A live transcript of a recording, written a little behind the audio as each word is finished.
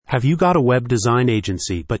Have you got a web design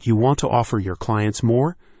agency but you want to offer your clients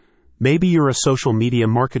more? Maybe you're a social media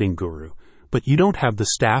marketing guru, but you don't have the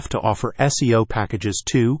staff to offer SEO packages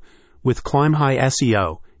too. With Carlisle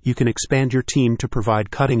SEO, you can expand your team to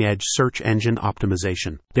provide cutting-edge search engine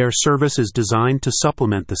optimization. Their service is designed to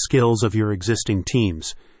supplement the skills of your existing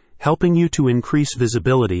teams, helping you to increase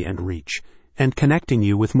visibility and reach, and connecting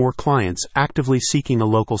you with more clients actively seeking a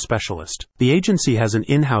local specialist. The agency has an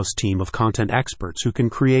in-house team of content experts who can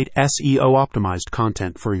create SEO-optimized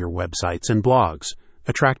content for your websites and blogs,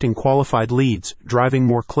 attracting qualified leads, driving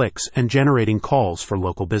more clicks, and generating calls for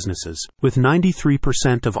local businesses. With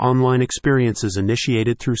 93% of online experiences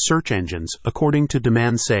initiated through search engines, according to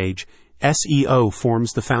Demand Sage, SEO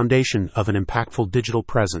forms the foundation of an impactful digital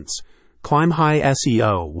presence. Carlisle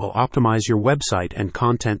SEO will optimize your website and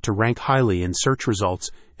content to rank highly in search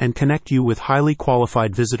results and connect you with highly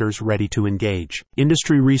qualified visitors ready to engage.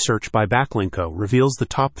 Industry research by Backlinko reveals the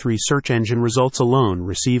top 3 search engine results alone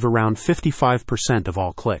receive around 55% of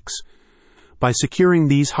all clicks. By securing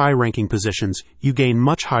these high-ranking positions, you gain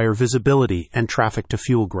much higher visibility and traffic to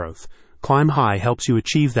fuel growth. Carlisle helps you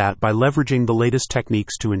achieve that by leveraging the latest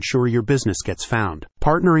techniques to ensure your business gets found.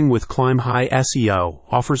 Partnering with Carlisle SEO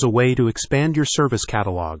offers a way to expand your service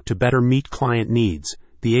catalog to better meet client needs,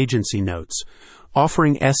 the agency notes.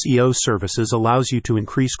 Offering SEO services allows you to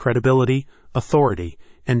increase credibility, authority,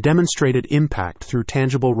 and demonstrated impact through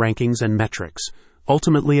tangible rankings and metrics,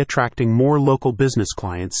 ultimately attracting more local business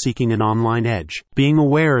clients seeking an online edge. Being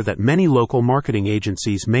aware that many local marketing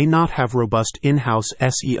agencies may not have robust in-house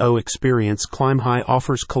SEO experience, Carlisle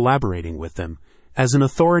offers collaborating with them as an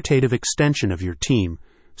authoritative extension of your team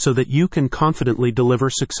so that you can confidently deliver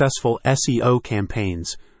successful SEO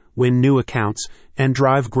campaigns, win new accounts, and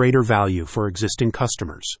drive greater value for existing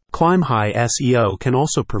customers. Carlisle SEO can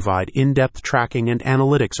also provide in-depth tracking and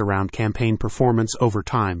analytics around campaign performance over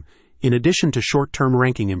time. In addition to short-term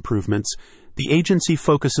ranking improvements, the agency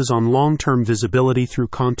focuses on long-term visibility through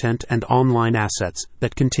content and online assets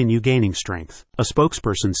that continue gaining strength. A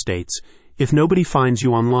spokesperson states, "If nobody finds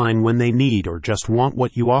you online when they need or just want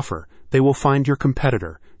what you offer, they will find your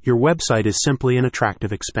competitor. Your website is simply an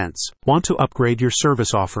attractive expense." Want to upgrade your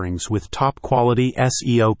service offerings with top-quality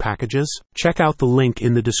SEO packages? Check out the link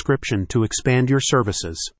in the description to expand your services.